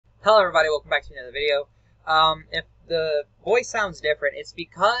Hello everybody, welcome back to another video. If the voice sounds different, it's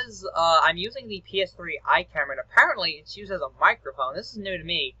because I'm using the PS3 iCamera, and apparently it's used as a microphone. This is new to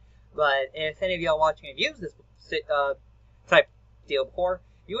me, but if any of y'all watching have used this type deal before,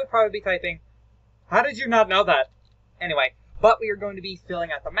 you would probably be typing, "How did you not know that?" Anyway, but we are going to be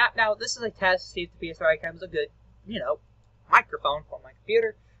filling out the map now. This is a test to see if the PS3 iCamera is a good, microphone for my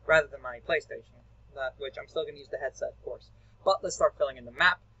computer rather than my PlayStation, which I'm still going to use the headset, of course. But let's start filling in the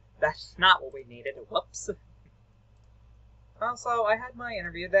map. That's not what we needed. Whoops. Also, I had my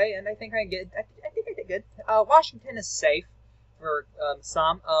interview today, and I think I did good. Washington is safe for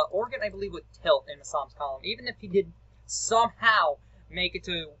Messam. Oregon, I believe, would tilt in Messam's column, even if he did somehow make it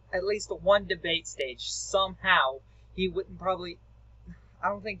to at least one debate stage. Somehow, he wouldn't probably. I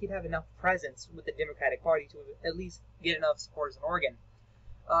don't think he'd have enough presence with the Democratic Party to at least get enough supporters in Oregon.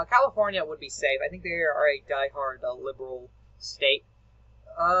 California would be safe. I think they are a diehard liberal state.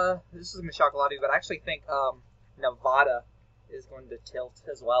 This is going to shock a lot of you, but I actually think Nevada is going to tilt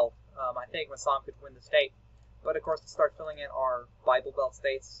as well. I think Messam could win the state. But of course, to start filling in our Bible Belt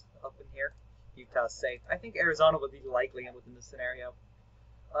states up in here, Utah's safe. I think Arizona would be likely within this scenario.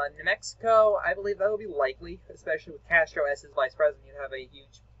 New Mexico, I believe that would be likely, especially with Castro as his vice president. You'd have a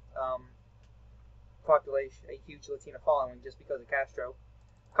huge population, a huge Latino following just because of Castro.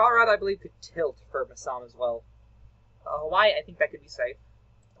 Colorado, I believe, could tilt for Messam as well. Hawaii, I think that could be safe.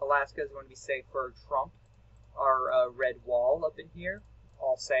 Alaska is going to be safe for Trump. Our red wall up in here,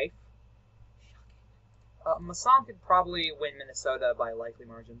 all safe. Messam could probably win Minnesota by likely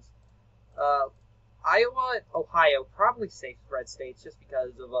margins. Iowa, Ohio, probably safe red states just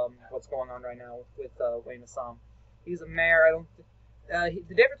because of what's going on right now with Wayne Messam. He's a mayor.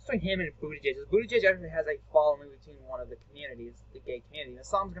 The difference between him and Buttigieg is Buttigieg actually has a following between one of the communities, the gay community.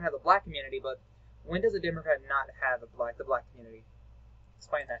 Messam's going to have the black community, but when does a Democrat not have the black community?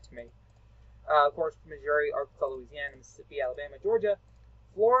 Explain that to me. Of course, Missouri, Arkansas, Louisiana, Mississippi, Alabama, Georgia,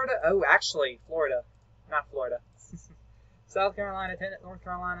 Florida. Oh, actually, Florida. Not Florida. South Carolina, North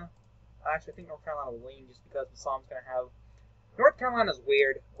Carolina. I actually think North Carolina will win just because Messam's going to have... North Carolina's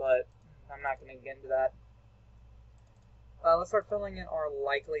weird, but I'm not going to get into that. Let's start filling in our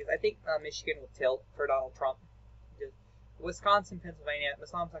likelies. I think Michigan will tilt for Donald Trump. Just Wisconsin, Pennsylvania.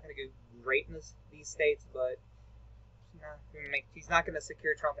 Messam's not going to go great in these states, but he's not going to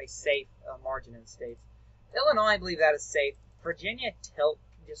secure Trump a safe margin in states. Illinois, I believe that is safe. Virginia, tilt,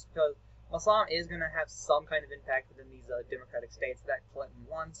 just because Messam is going to have some kind of impact within these Democratic states that Clinton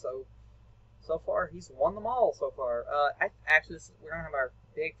won. So far, he's won them all so far. We're going to have our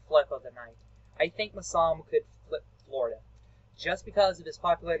big flip of the night. I think Messam could flip Florida. Just because of his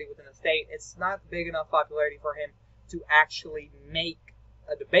popularity within the state, it's not big enough popularity for him to actually make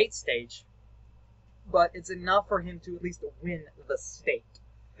a debate stage. But it's enough for him to at least win the state.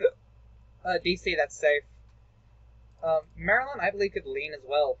 D.C., that's safe. Maryland, I believe, could lean as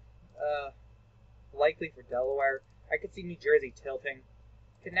well. Likely for Delaware. I could see New Jersey tilting.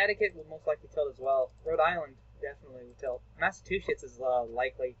 Connecticut will most likely tilt as well. Rhode Island definitely will tilt. Massachusetts is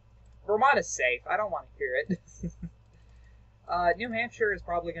likely. Vermont is safe. I don't want to hear it. New Hampshire is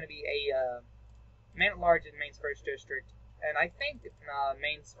probably going to be a man at large in Maine's 1st district. And I think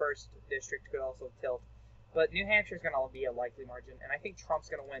Maine's 1st district could also tilt. But New Hampshire is going to be a likely margin. And I think Trump's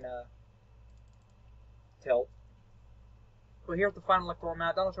going to win a tilt. So here's the final electoral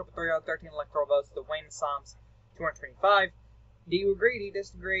map. Donald Trump with 313 electoral votes. The Wayne Messam's 225. Do you agree? Do you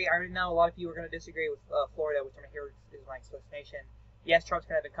disagree? I already know a lot of you are going to disagree with Florida, which I'm going to hear is my explanation. Yes, Trump's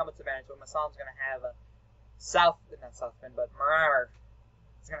going to have incumbents advantage, but Messam's going to have a not South Bend, but Mariner.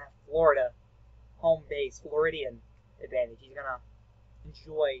 He's going to have Florida, home base, Floridian advantage. He's going to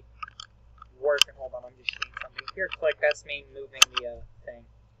enjoy working. Hold on, I'm just seeing something. Here, click. That's me moving the thing.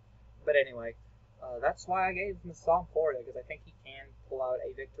 But anyway, that's why I gave Messam Florida, because I think he can pull out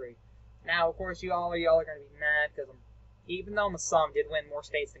a victory. Now, of course, y'all are going to be mad, because even though Messam did win more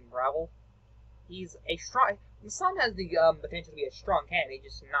states than Gravel, he's a strong... Messam has the potential to be a strong candidate,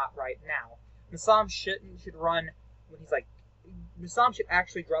 just not right now. Messam should run when he's like... Messam should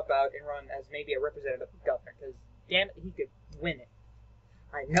actually drop out and run as maybe a representative governor, because, damn it, he could win it.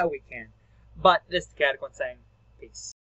 I know he can. But this is the Catacomb saying, peace.